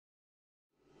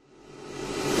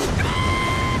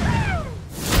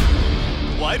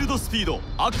イルドスピード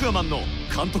アクアマンの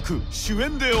監督主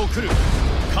演で送る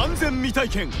完全未体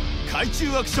験海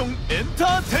中アクションエン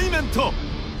ターテイメント。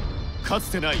かつ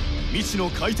てない未知の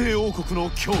海底王国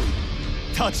の脅威、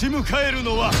立ち向かえる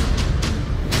のは。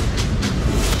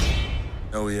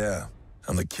 Oh yeah,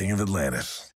 I'm the king of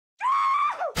Atlantis.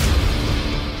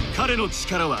 彼の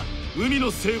力は海の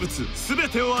生物すべ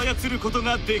てを操ること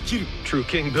ができる。 True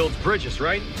king builds bridges,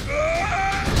 right?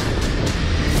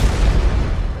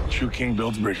 True king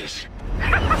builds bridges.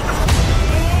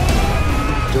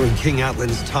 During King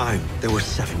Atlan's time, there were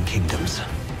 7 kingdoms,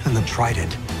 and the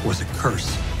Trident was a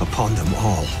curse upon them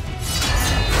all.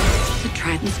 The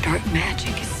Trident's dark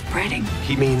magic is spreading.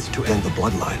 He means to end the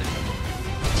bloodline.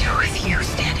 Two of you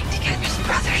standing together as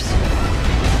brothers.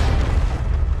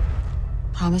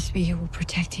 Promise me you will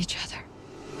protect each other.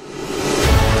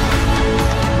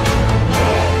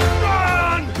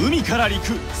 海から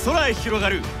陸、空へ広が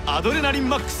るアドレナリン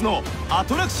マックスのア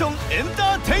トラクションエン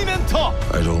ターテイメント。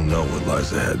 I don't know what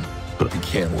lies ahead, but we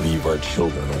can't leave our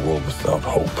children in a world without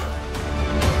hope.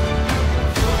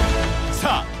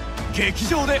 さあ、劇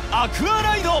場でアクア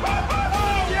ライド。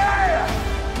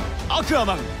アクア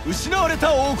マン失われ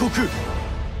た王国。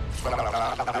 You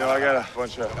know, I got a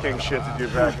bunch of king shit to do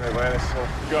back in Atlantis, so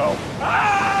go.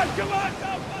 Ah, come on,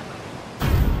 go!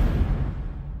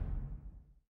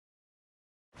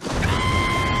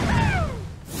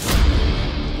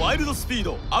 ワイルドスピー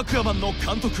ドアクアマンの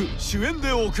監督主演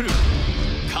で送る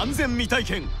完全未体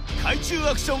験海中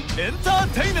アクションエンター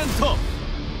テイメント。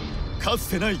かつ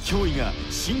てない脅威が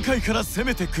深海から攻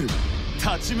めてくる。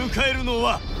立ち向かえるの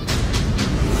は。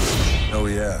 Oh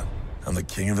yeah, I'm the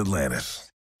king of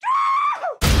Atlantis.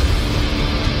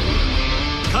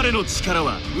 彼の力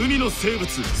は海の生物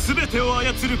すべてを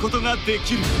操ることがで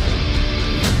きる。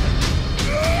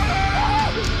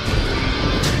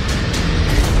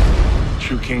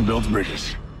 True king builds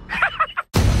bridges.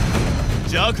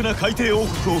 邪悪な海底王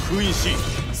国を封印し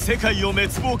世界を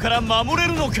滅亡から守れ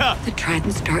るのか。 The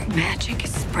Trident's dark magic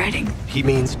is spreading. He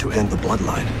means to end the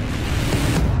bloodline.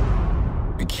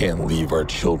 We can't leave our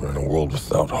children in a world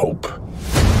without hope.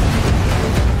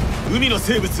 海の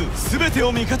生物すべて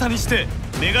を味方にして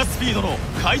メガスピードの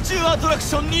海中アトラク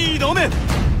ションに挑め。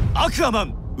アクアマ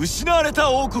ン失われた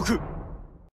王国。